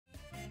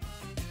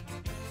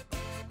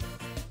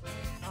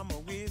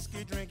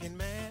whiskey drinking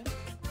man.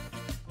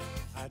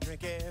 I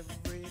drink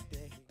every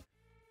day.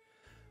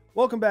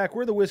 Welcome back.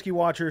 We're the Whiskey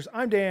Watchers.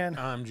 I'm Dan.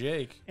 I'm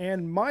Jake.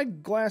 And my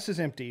glass is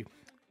empty.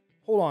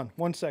 Hold on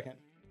 1 second.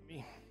 Let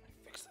me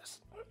fix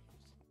this.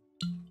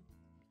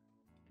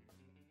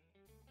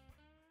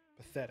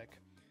 Pathetic.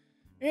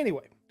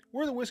 Anyway,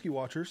 we're the Whiskey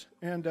Watchers.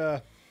 And,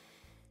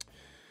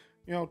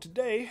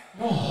 today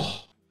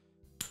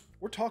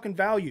we're talking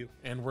value.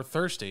 And we're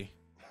thirsty.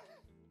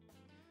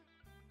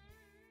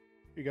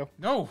 Here you go.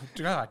 No,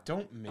 God,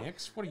 don't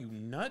mix. What are you,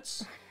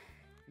 nuts?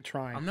 I'm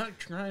trying. I'm not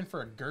trying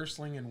for a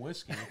Gersling and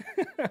whiskey.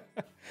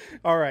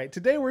 All right.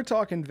 Today we're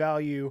talking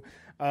value.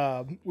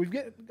 We've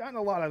gotten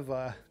a lot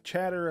of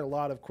chatter, a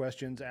lot of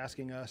questions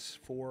asking us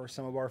for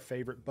some of our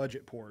favorite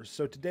budget pours.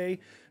 So today,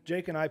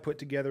 Jake and I put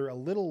together a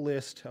little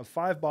list of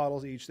 5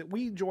 bottles each that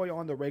we enjoy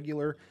on the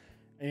regular.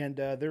 And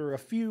there are a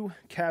few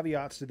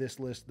caveats to this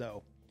list,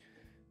 though.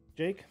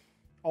 Jake,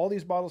 all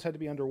these bottles had to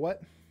be under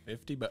what?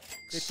 $50.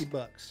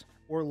 $50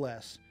 or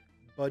less.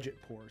 Budget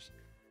pours.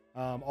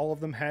 All of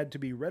them had to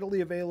be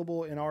readily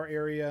available in our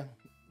area.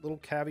 Little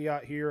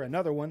caveat here,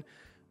 another one.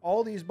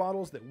 All these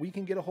bottles that we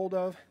can get a hold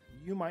of,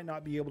 you might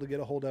not be able to get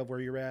a hold of where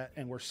you're at,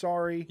 and we're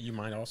sorry. You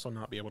might also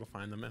not be able to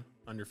find them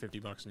under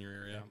 $50 in your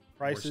area. Yeah.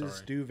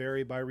 Prices do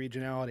vary by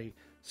regionality.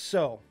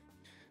 So,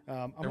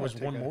 there was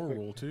one more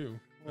rule, too,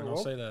 and I'll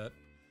say that.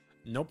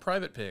 No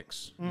private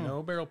picks.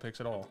 No barrel picks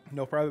at all.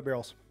 No private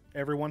barrels.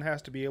 Everyone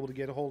has to be able to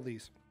get a hold of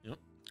these. Yep.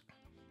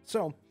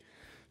 So,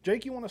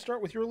 Jake, you want to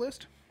start with your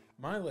list?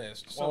 My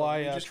list. So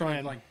I just try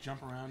and and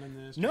jump around in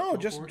this. No,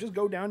 just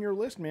go down your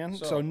list, man.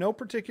 So no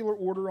particular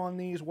order on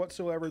these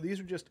whatsoever. These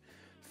are just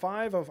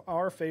 5 of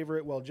our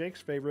favorite, well,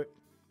 Jake's favorite,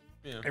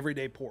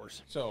 everyday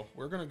pours. So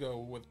we're gonna go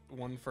with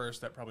one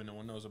first that probably no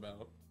one knows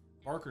about.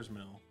 Barker's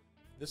Mill.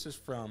 This is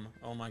from,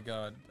 oh my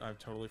God, I've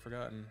totally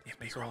forgotten.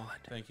 MB Roland.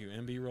 Thank you,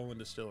 MB Roland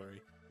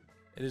Distillery.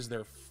 It is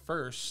their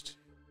first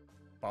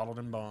bottled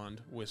and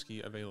bond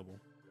whiskey available.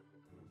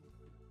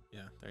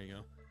 Yeah, there you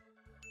go.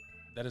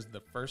 That is the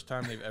first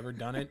time they've ever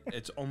done it.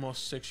 It's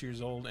almost 6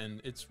 years old, and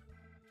it's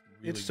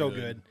really it's so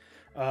good.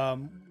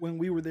 When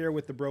we were there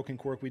with the Broken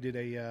Cork, we did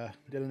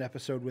an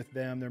episode with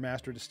them, their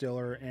master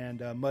distiller, and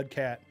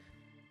Mudcat.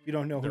 If you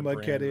don't know who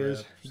Mudcat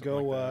is,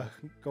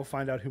 go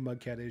find out who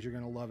Mudcat is. You're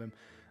gonna love him.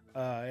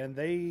 And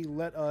they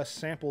let us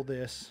sample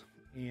this,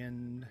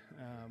 and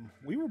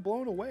we were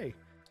blown away.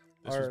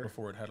 This was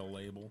before it had a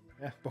label.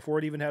 Yeah, before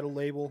it even had a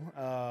label.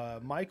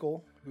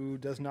 Michael, who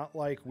does not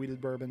like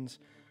wheated bourbons,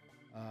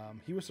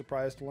 he was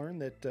surprised to learn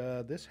that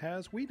this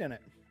has wheat in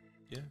it.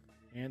 Yeah.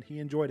 And he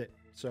enjoyed it.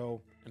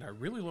 So. And I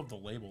really love the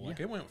label.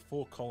 Like, it went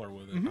full color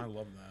with it. I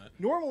love that.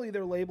 Normally,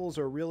 their labels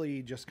are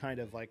really just kind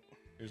of like,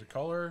 here's a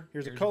color.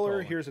 Here's a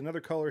color. Here's another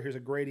color. Here's a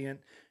gradient.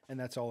 And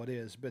that's all it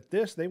is. But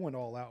this, they went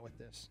all out with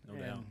this. No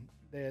doubt.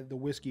 The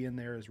whiskey in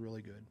there is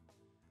really good.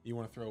 You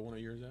want to throw one of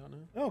yours out now?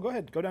 Oh, go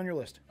ahead. Go down your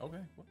list. Okay.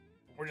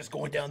 We're just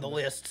going down the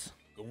lists.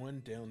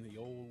 Going down the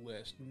old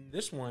list.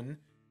 This one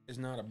is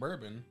not a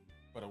bourbon,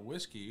 but a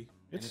whiskey.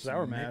 It's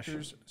Sour Mash.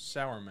 Michter's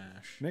Sour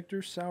Mash.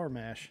 Michter's Sour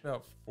Mash.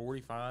 About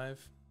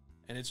 45.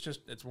 And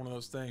it's one of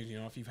those things,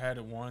 if you've had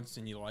it once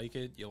and you like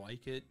it, you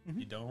like it.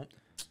 You don't,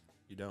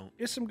 you don't.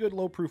 It's some good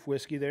low-proof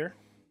whiskey there.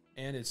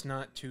 And it's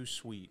not too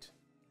sweet.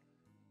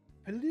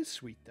 But it is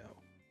sweet, though.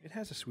 It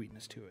has a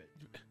sweetness to it.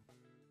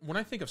 When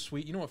I think of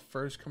sweet, you know what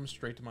first comes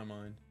straight to my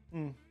mind?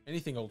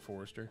 Anything Old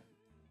Forester.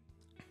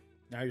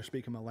 Now you're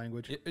speaking my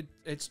language.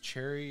 It's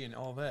cherry and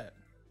all that.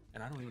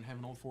 And I don't even have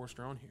an Old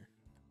Forester on here.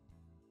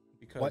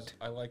 Because What?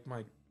 I like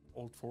my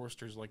Old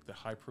Foresters, like the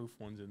high-proof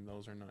ones, and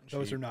those are not cheap.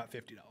 Those are not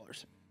 $50.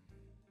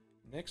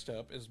 Next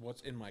up is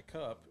what's in my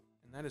cup,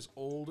 and that is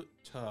Old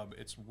Tub.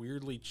 It's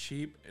weirdly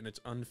cheap, and it's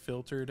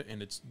unfiltered,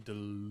 and it's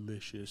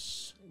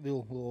delicious.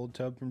 Little Old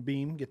Tub from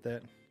Beam. Get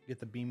the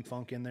Beam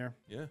funk in there.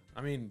 Yeah,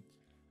 I mean,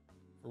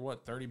 for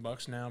what,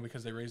 $30 now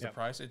because they raised the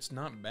price? It's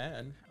not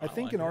bad. I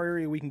think in our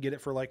area we can get it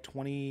for like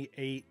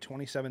 $28,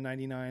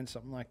 $27.99,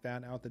 something like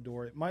that out the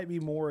door. It might be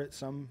more at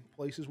some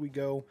places we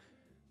go,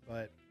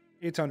 but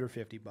it's under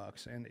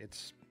 $50, and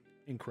it's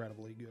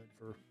incredibly good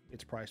for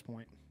its price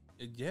point.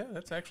 Yeah,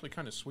 that's actually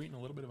kind of sweet and a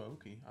little bit of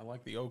oaky. I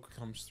like the oak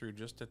comes through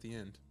just at the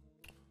end.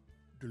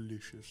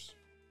 Delicious.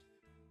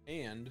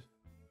 And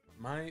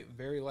my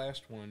very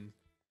last one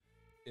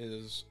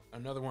is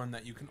another one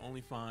that you can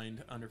only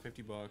find under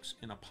 $50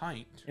 in a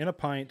pint. In a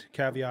pint,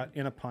 caveat,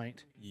 in a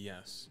pint.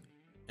 Yes.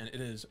 And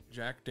it is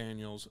Jack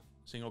Daniel's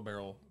single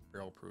barrel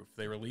proof.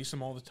 They release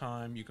them all the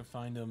time. You can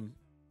find them.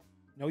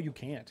 No, you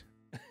can't.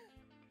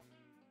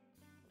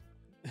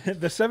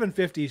 The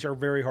 750s are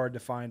very hard to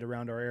find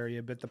around our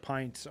area, but the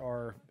pints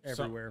are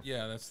everywhere.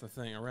 Yeah, that's the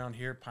thing. Around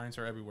here, pints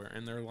are everywhere,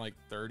 and they're like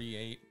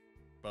 $38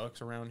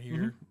 around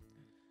here.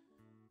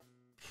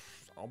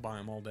 I'll buy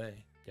them all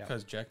day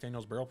because Jack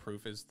Daniel's barrel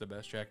proof is the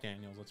best Jack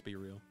Daniel's. Let's be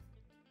real.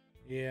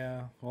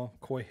 Yeah, well,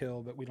 Coy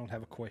Hill, but we don't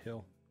have a Coy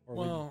Hill Or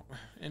Well,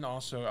 and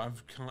also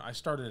I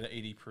started at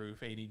 80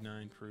 proof,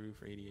 89 proof,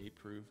 88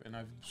 proof, and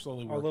I've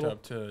slowly worked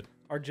up to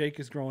our Jake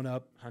is growing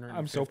up. 115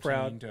 I'm so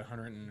proud. to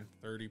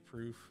 130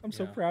 proof. I'm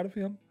so proud of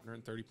him.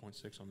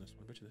 130.6 on this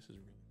one. I bet you this is.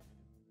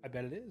 I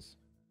bet it is.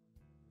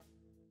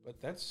 But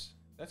that's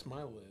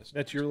my list.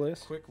 That's your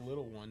list? Quick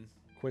little one.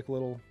 Quick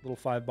little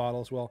 5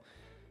 bottles. Well,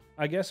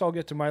 I guess I'll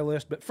get to my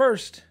list, but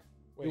first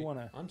Wait, we want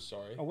to. I'm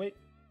sorry. Oh wait,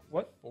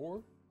 what?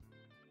 4?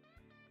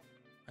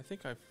 I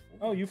think I've.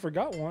 Oh, you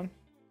forgot one.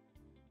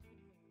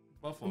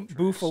 Buffalo Trace.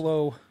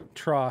 Buffalo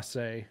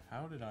Trace.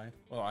 How did I?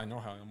 Well, I know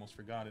how I almost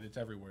forgot it. It's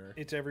everywhere.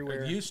 It's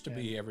everywhere. It used to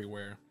be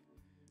everywhere.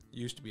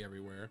 Used to be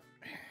everywhere.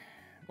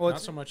 Well,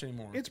 Not so much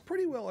anymore. It's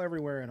pretty well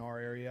everywhere in our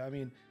area. I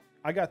mean,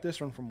 I got this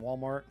one from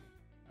Walmart.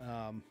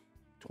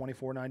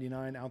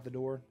 $24.99 out the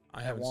door.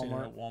 I haven't seen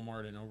it at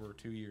Walmart in over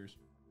 2 years.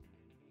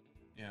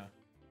 Yeah.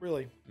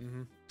 Really?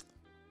 Mm-hmm.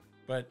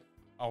 But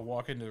I'll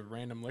walk into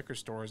random liquor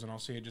stores and I'll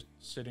see it just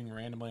sitting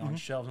randomly on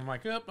shelves. I'm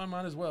like, I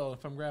might as well.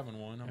 If I'm grabbing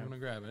one, I'm going to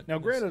grab it. Now,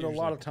 granted, a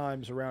lot of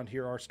times around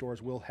here, our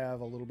stores will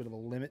have a little bit of a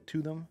limit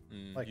to them,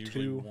 like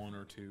usually 2, 1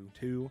 or 2.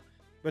 2,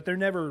 but they're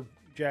never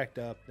jacked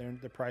up.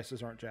 The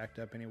prices aren't jacked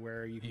up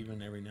anywhere.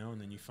 Even every now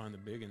and then you find the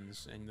big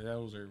ones, and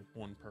those are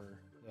 1 per.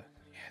 The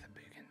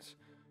big ones.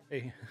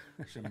 Hey,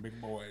 some big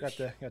boys.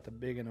 Got the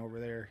big one over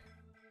there.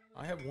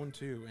 I have 1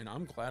 too, and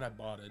I'm glad I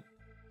bought it.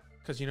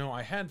 Because,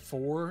 I had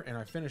 4 and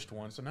I finished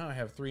 1, so now I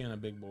have 3 and a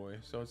big boy.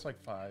 So it's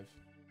like 5.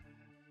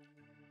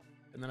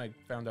 And then I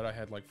found out I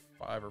had like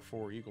 5 or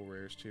 4 Eagle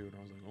Rares too, and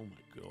I was like, oh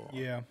my God.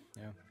 Yeah.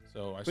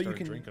 So I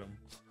started drinking them.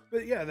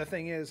 But yeah, the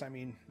thing is, I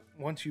mean,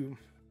 once you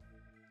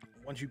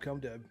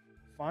come to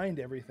find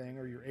everything,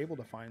 or you're able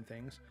to find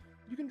things,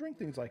 you can drink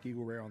things like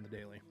Eagle Rare on the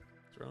daily.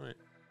 That's right.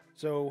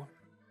 So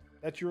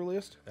that's your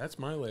list? That's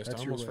my list.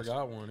 That's I your almost list.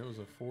 forgot one. It was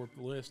a 4th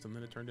list, and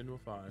then it turned into a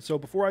 5. So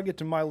before I get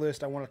to my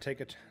list, I want to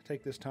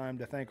take this time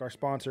to thank our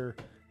sponsor,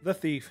 The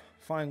Thief,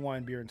 Fine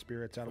Wine, Beer, and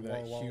Spirits out of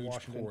Walla Walla, huge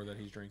Washington. pour that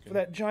he's drinking. For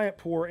that giant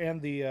pour and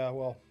the,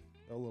 the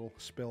little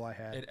spill I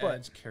had. It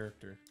adds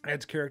character.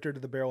 Adds character to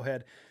the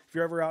barrelhead. If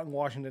you're ever out in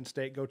Washington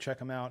State, go check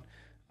them out.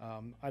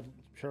 I'm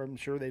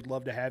sure they'd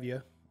love to have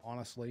you,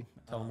 honestly.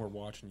 Tell them we're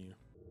watching you.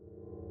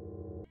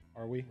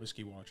 Are we?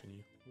 Whiskey watching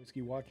you.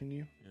 Whiskey watching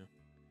you? Yeah.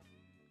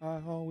 I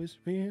always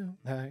feel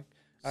like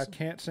I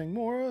can't sing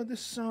more of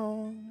this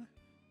song.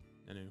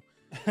 I knew.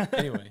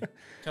 Anyway,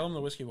 tell them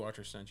the Whiskey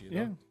Watcher sent you.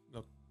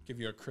 They'll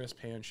give you a crisp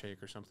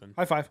handshake or something.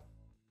 High five.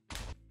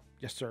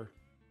 Yes, sir.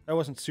 That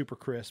wasn't super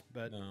crisp,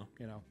 but, No.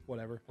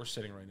 Whatever. We're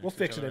sitting right next We'll to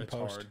fix each it other. in It's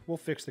post. hard. We'll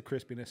fix the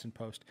crispiness in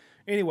post.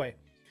 Anyway,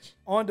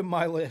 on to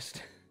my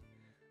list.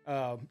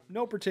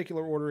 No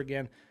particular order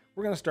again.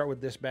 We're going to start with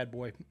this bad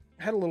boy.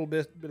 Had a little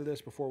bit of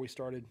this before we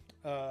started.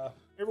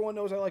 Everyone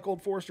knows I like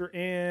Old Forester,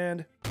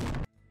 and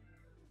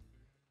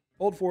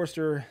Old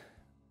Forester,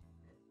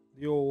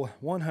 the old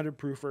 100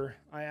 proofer.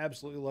 I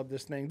absolutely love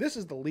this thing. This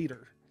is the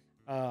leader.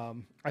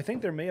 I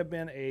think there may have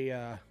been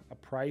a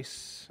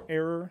price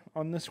error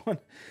on this one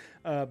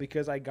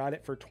because I got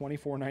it for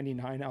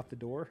 $24.99 out the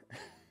door.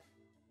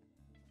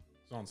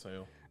 It's on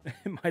sale.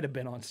 It might have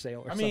been on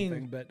sale or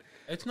something, but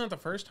it's not the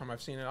first time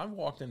I've seen it. I've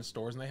walked into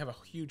stores and they have a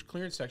huge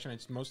clearance section.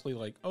 It's mostly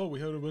like, oh,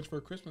 we had a bunch of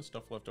our Christmas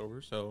stuff left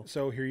over, so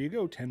here you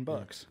go,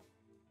 $10.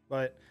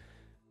 But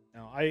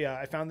no,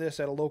 I found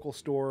this at a local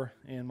store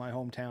in my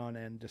hometown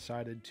and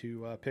decided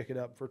to pick it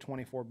up for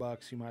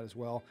 $24. You might as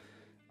well.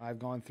 I've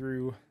gone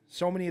through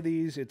so many of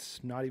these,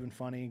 it's not even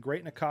funny. Great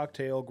in a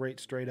cocktail,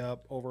 great straight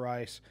up over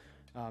ice.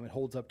 It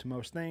holds up to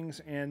most things,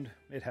 and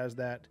it has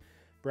that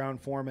Brown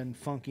Forman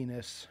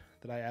funkiness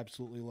that I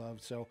absolutely love.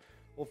 So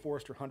Old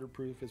Forester 100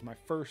 proof is my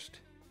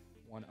first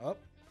one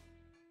up.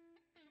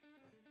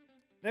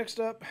 Next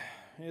up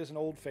is an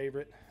old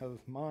favorite of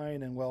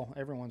mine, and well,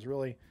 everyone's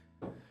really,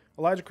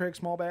 Elijah Craig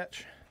Small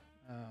Batch.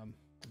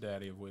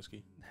 Daddy of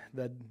whiskey.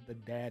 The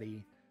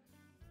daddy,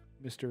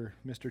 Mr.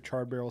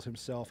 Charred Barrels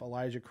himself,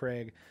 Elijah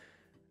Craig.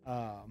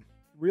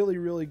 Really,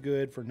 really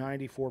good for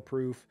 94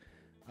 proof.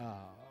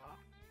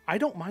 I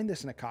don't mind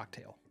this in a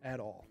cocktail at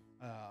all.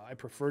 I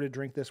prefer to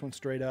drink this one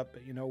straight up,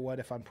 but you know what?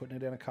 If I'm putting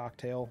it in a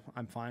cocktail,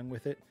 I'm fine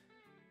with it.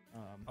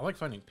 I like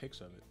finding pics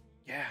of it.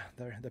 Yeah,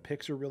 the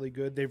picks are really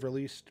good. They've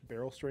released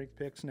barrel strength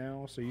picks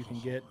now, so you can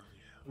get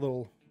a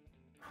little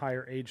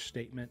higher age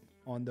statement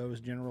on those,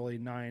 generally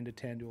 9 to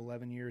 10 to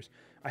 11 years.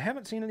 I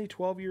haven't seen any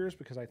 12 years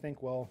because I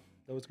think, well,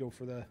 those go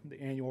for the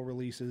annual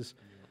releases,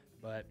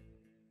 but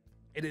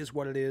it is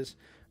what it is.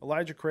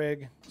 Elijah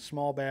Craig,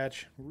 small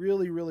batch,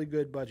 really, really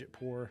good budget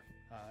pour.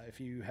 If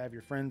you have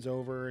your friends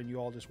over and you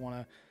all just want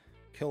to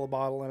kill a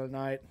bottle in a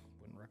night,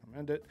 wouldn't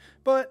recommend it.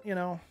 But,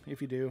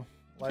 if you do.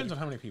 Depends on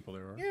how many people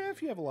there are. Yeah,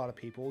 if you have a lot of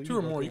people. 2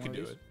 or more, you can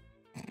do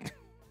it.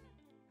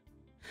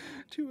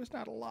 2 is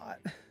not a lot,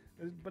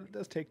 but it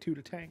does take 2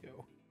 to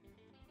tango.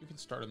 You can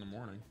start in the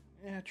morning.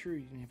 Yeah, true.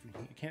 You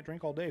can't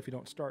drink all day if you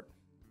don't start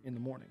in the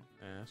morning.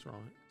 Yeah, that's right.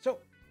 So,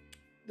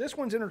 this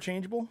one's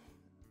interchangeable.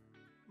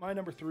 My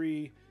number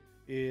 3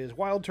 is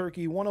Wild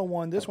Turkey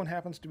 101. This one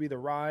happens to be the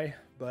rye,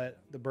 but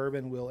the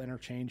bourbon will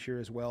interchange here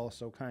as well.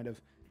 So kind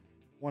of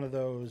one of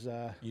those.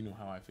 You know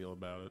how I feel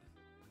about it.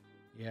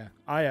 Yeah,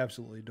 I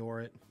absolutely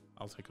adore it.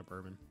 I'll take a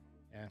bourbon.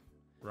 Yeah.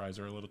 Ryes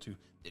are a little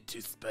they're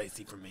too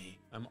spicy for me.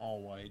 I'm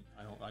all white.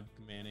 I don't like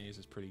mayonnaise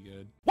is pretty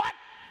good.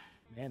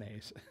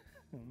 Mayonnaise.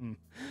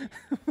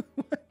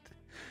 What?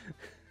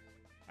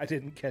 I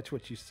didn't catch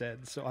what you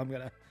said, so I'm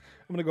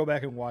gonna go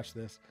back and watch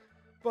this.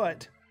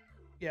 But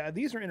yeah,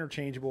 these are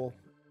interchangeable.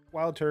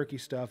 Wild Turkey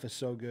stuff is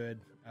so good.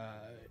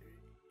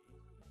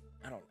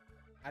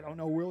 I don't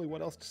know really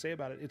what else to say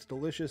about it. It's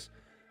delicious.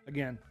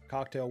 Again,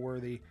 cocktail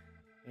worthy,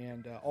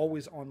 and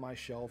always on my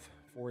shelf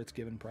for its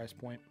given price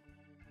point.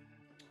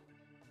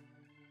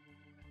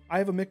 I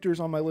have a Michter's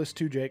on my list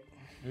too, Jake.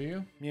 Do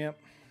you? Yep.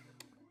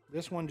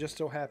 This one just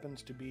so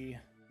happens to be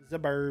the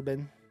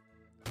bourbon.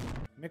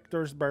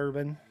 Michter's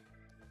bourbon.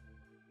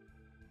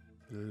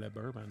 Le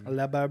bourbon.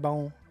 Le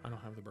bourbon. I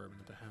don't have the bourbon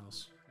at the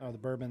house. Oh, the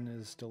bourbon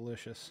is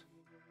delicious.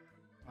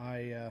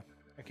 I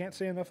can't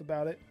say enough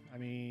about it. I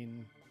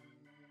mean,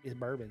 it's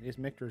bourbon. It's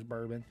Michter's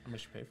bourbon. How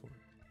much you pay for it?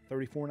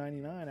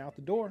 $34.99 out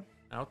the door.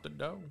 Out the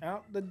dough.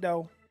 Out the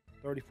dough.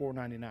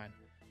 $34.99.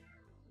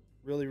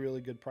 Really, really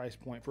good price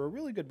point for a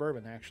really good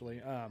bourbon, actually.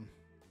 A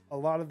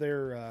lot of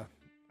their,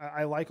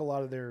 I like a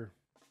lot of their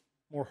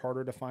more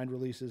harder to find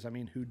releases. I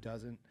mean, who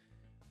doesn't?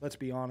 Let's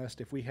be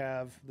honest. If we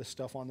have the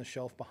stuff on the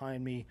shelf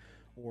behind me,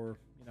 or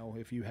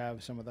if you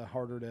have some of the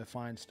harder to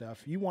find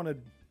stuff, you want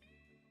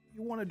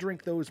to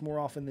drink those more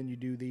often than you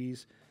do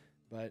these.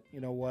 But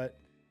you know what?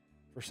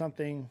 For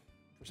someone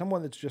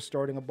that's just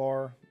starting a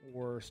bar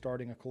or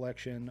starting a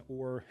collection,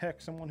 or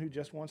heck, someone who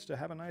just wants to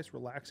have a nice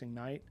relaxing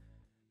night,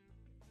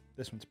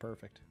 this one's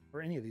perfect.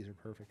 Or any of these are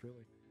perfect,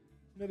 really.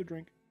 Another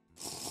drink.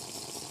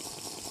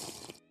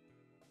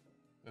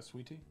 That's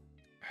sweet tea?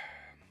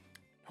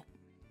 Nope.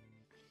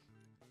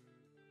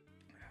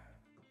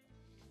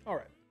 All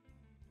right.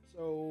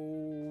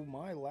 So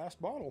my last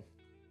bottle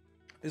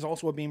is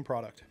also a Beam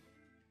product.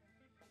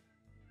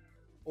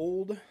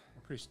 Old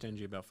We're pretty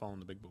stingy about following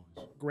the big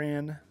boys.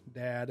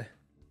 Granddad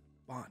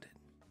Bonded.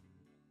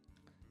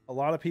 A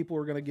lot of people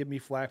are going to give me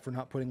flack for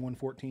not putting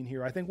 114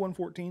 here. I think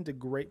 114 is a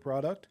great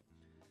product,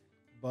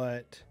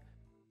 but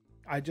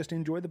I just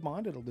enjoy the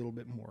Bonded a little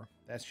bit more.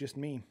 That's just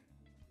me.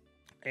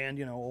 And,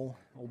 old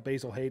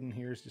Basil Hayden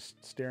here is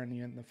just staring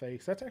you in the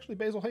face. That's actually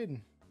Basil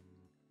Hayden.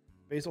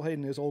 Basil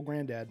Hayden is old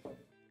granddad.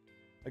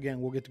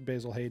 Again, we'll get to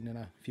Basil Hayden in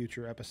a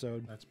future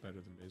episode. That's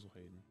better than Basil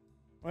Hayden.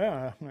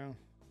 Well,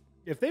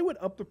 if they would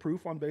up the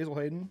proof on Basil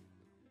Hayden,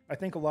 I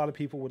think a lot of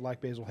people would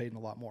like Basil Hayden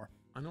a lot more.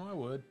 I know I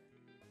would.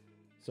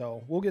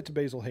 So we'll get to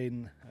Basil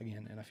Hayden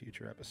again in a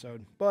future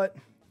episode. But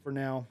for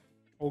now,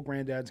 old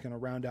granddad's going to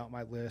round out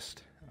my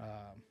list.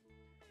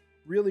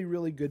 Really,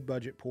 really good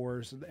budget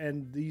pours.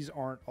 And these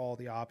aren't all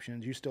the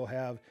options. You still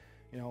have,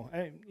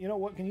 hey, you know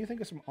what? Can you think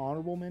of some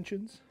honorable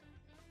mentions?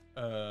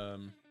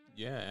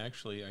 Yeah,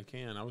 actually, I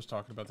can. I was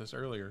talking about this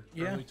earlier.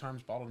 Yeah. Early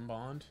Times Bottled and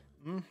Bond.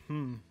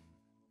 Mm-hmm.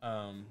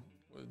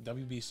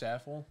 WB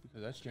Saffel,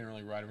 because that's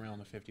generally right around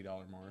the $50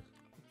 mark.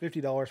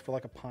 $50 for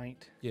like a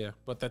pint. Yeah,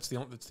 but that's the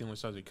only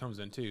size it comes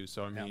in too.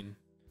 So I mean,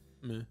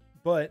 meh.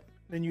 But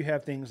then you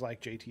have things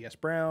like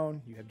JTS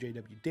Brown. You have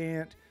JW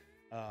Dant.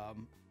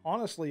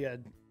 Honestly,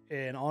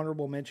 an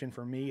honorable mention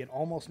for me. It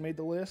almost made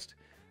the list.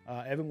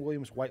 Evan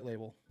Williams White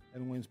Label.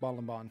 Evan Williams Bottled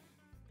and Bond.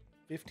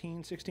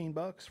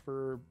 $16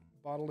 for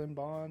Bottled and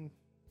Bond.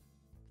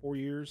 4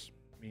 years.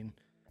 I mean,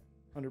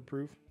 100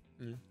 proof.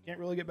 Can't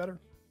really get better.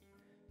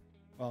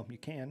 Well, you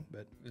can,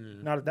 but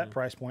not at that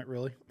price point,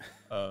 really.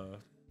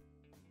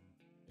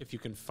 If you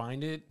can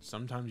find it,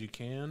 sometimes you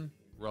can.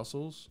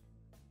 Russell's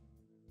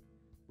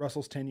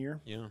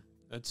 10-year. Yeah,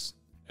 that's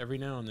every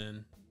now and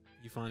then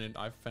you find it.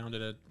 I've found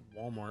it at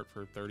Walmart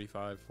for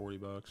 $35,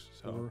 $40.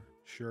 So For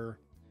sure.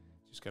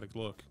 Just gotta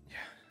look.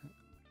 Yeah,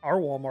 our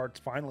Walmart's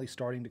finally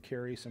starting to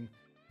carry some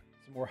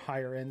more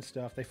higher end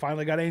stuff. They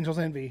finally got Angel's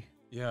Envy.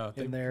 Yeah,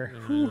 in there.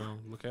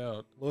 Look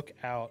out! Look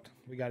out!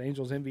 We got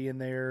Angel's Envy in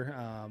there.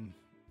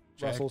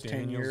 Jack Russell's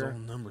Daniels 10-year.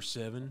 on number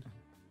 7.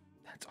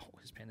 That's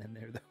always been in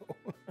there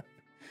though.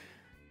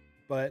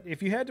 But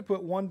if you had to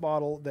put one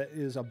bottle that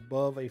is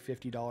above a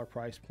 $50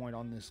 price point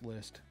on this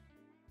list,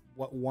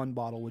 what one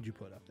bottle would you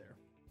put up there?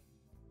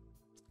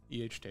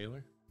 E.H.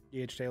 Taylor.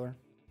 E.H. Taylor.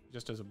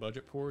 Just as a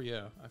budget pour,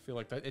 yeah. I feel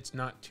like that it's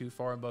not too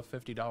far above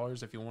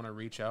 $50 if you want to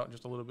reach out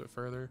just a little bit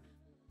further.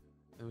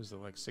 It was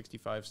like $65,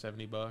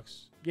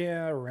 $70.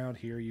 Yeah, around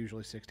here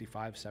usually $65,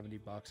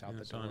 $70 out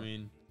the So door. I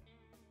mean,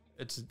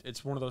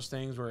 it's one of those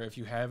things where if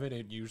you have it,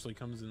 it usually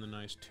comes in the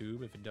nice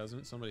tube. If it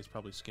doesn't, somebody's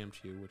probably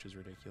skimped you, which is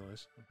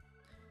ridiculous.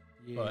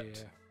 Yeah,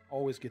 But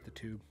always get the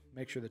tube.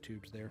 Make sure the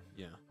tube's there.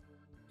 yeah,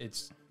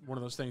 it's one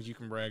of those things you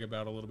can brag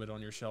about a little bit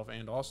on your shelf,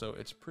 and also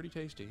it's pretty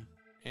tasty,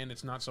 and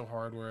it's not so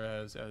hard.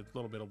 Whereas a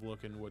little bit of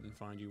looking wouldn't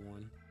find you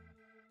one.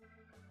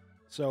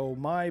 So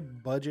my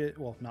budget,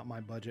 well, not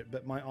my budget,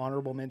 but my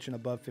honorable mention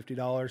above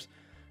 $50,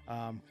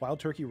 Wild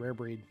Turkey Rare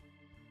Breed.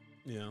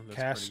 Yeah, that's Cast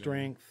pretty good.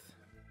 strength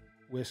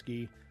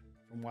whiskey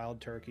from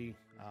Wild Turkey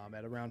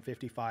at around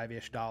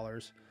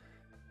 $55-ish.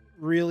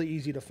 Really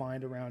easy to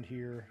find around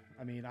here.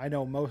 I mean, I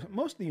know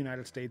most of the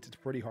United States it's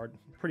pretty hard,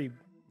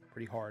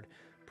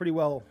 pretty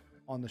well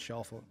on the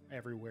shelf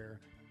everywhere.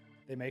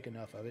 They make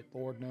enough of it,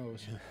 Lord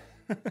knows.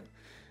 Yeah.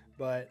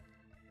 But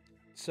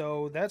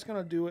so that's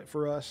going to do it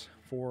for us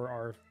for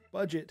our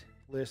budget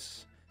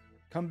lists.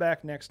 Come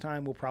back next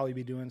time. We'll probably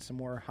be doing some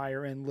more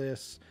higher end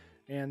lists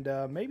and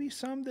maybe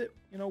some that,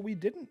 we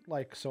didn't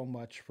like so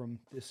much from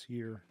this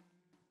year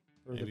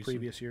or maybe the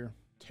previous year.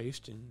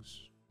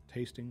 Tastings.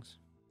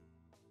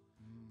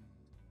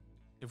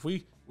 If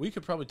we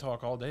could probably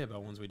talk all day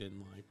about ones we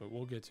didn't like, but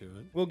we'll get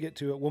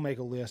to it. We'll make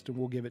a list and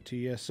we'll give it to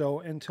you.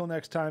 So until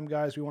next time,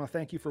 guys, we want to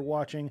thank you for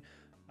watching.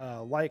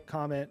 Like,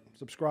 comment,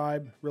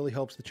 subscribe. Really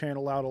helps the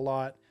channel out a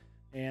lot.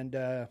 And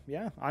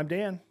I'm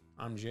Dan.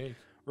 I'm Jake.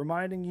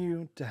 Reminding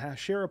you to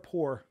share a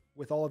pour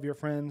with all of your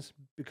friends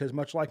because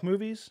much like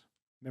movies,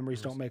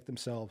 memories don't make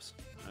themselves.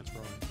 That's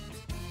right.